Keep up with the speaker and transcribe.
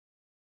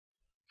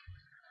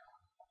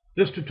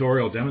This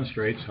tutorial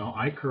demonstrates how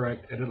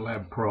iCorrect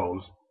EditLab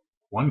Pro's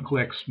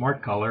OneClick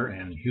SmartColor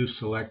and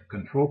HueSelect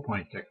control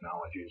point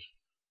technologies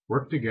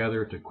work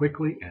together to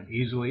quickly and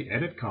easily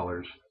edit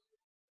colors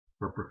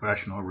for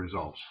professional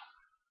results.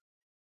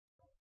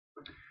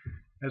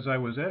 As I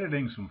was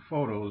editing some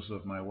photos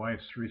of my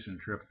wife's recent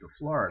trip to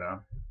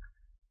Florida,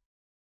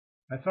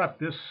 I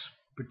thought this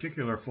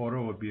particular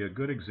photo would be a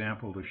good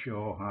example to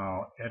show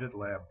how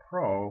EditLab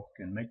Pro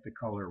can make the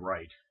color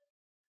right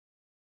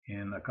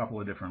in a couple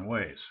of different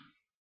ways.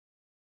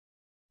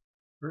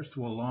 First,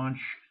 we'll launch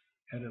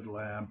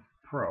EditLab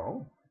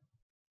Pro.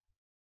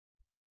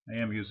 I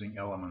am using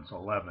Elements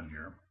 11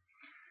 here.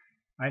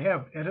 I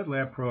have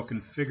EditLab Pro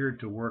configured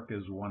to work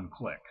as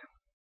OneClick.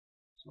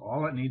 So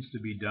all that needs to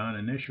be done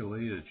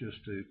initially is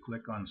just to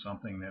click on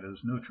something that is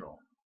neutral.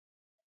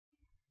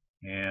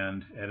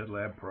 And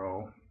EditLab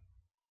Pro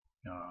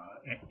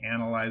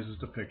analyzes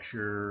the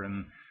picture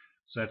and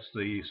sets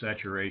the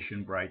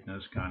saturation,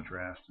 brightness,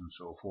 contrast, and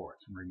so forth,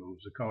 and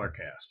removes the color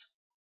cast.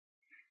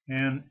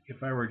 And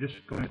if I were just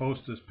going to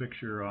post this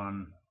picture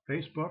on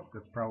Facebook,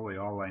 that's probably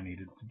all I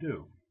needed to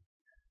do.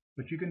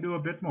 But you can do a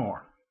bit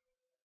more.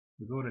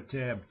 We go to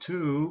tab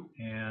 2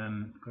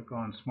 and click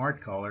on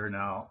SmartColor.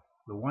 Now,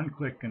 the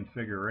one-click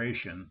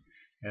configuration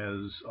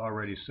has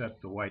already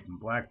set the white and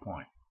black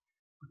point.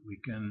 But we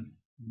can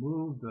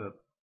move the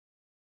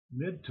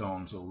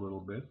midtones a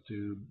little bit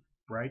to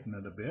brighten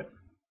it a bit.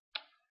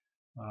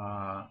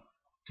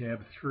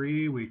 Tab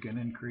 3, we can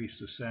increase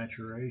the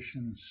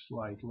saturation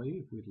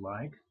slightly if we'd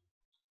like.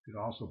 We could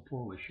also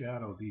pull the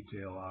shadow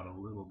detail out a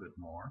little bit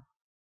more.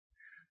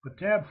 But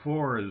tab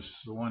 4 is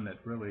the one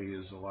that really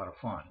is a lot of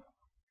fun.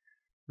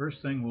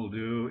 First thing we'll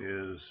do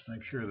is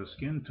make sure the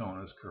skin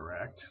tone is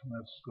correct.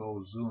 Let's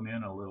go zoom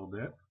in a little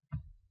bit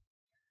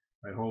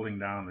by holding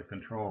down the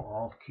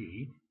Control-Alt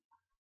key.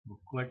 We'll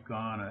click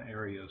on an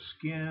area of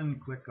skin,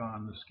 click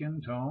on the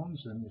skin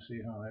tones, and you see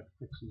how that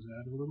fixes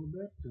that a little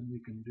bit. And we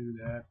can do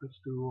that. Let's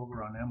do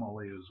over on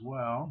Emily as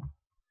well.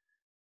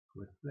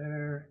 Click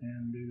there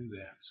and do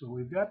that. So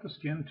we've got the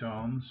skin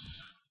tones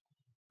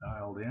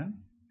dialed in.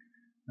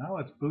 Now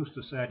let's boost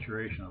the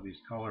saturation of these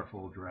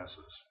colorful dresses.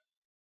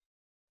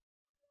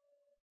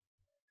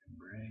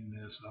 Bring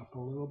this up a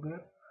little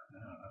bit.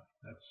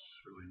 That's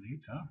really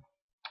neat, huh?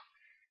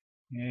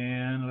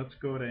 And let's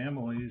go to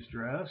Emily's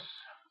dress.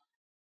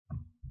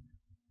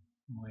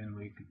 When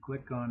we could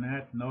click on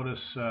that,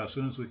 notice as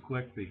soon as we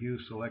click the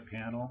HueSelect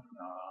handle,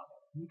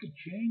 we could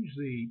change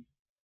the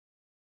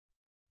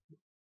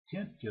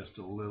tint just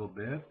a little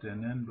bit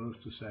and then boost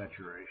the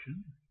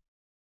saturation.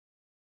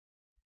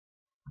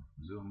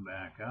 Zoom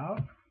back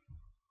out.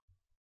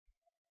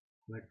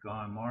 Click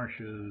on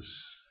Marcia's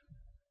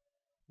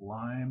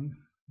lime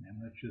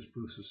and let's just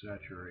boost the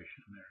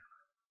saturation there.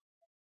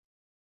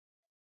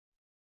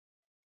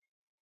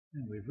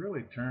 And we've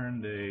really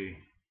turned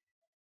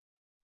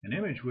an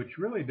image which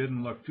really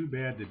didn't look too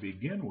bad to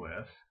begin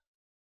with,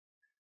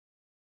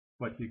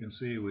 but you can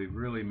see we've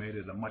really made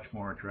it a much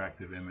more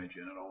attractive image,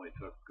 and it only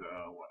took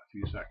a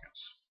few seconds.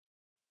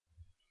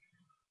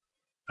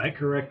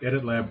 iCorrect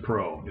EditLab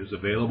Pro is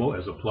available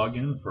as a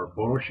plugin for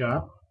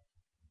Photoshop,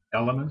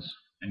 Elements,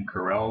 and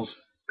Corel's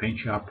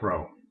PaintShop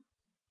Pro.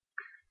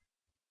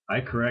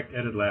 iCorrect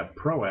EditLab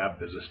Pro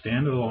app is a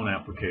standalone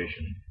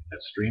application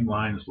that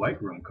streamlines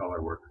Lightroom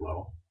color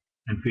workflow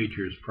and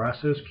features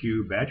Process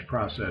Queue batch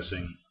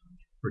processing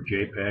for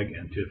JPEG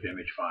and TIFF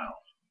image files.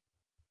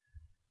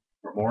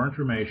 For more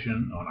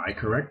information on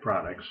iCorrect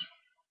products,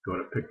 go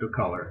to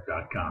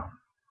PictoColor.com.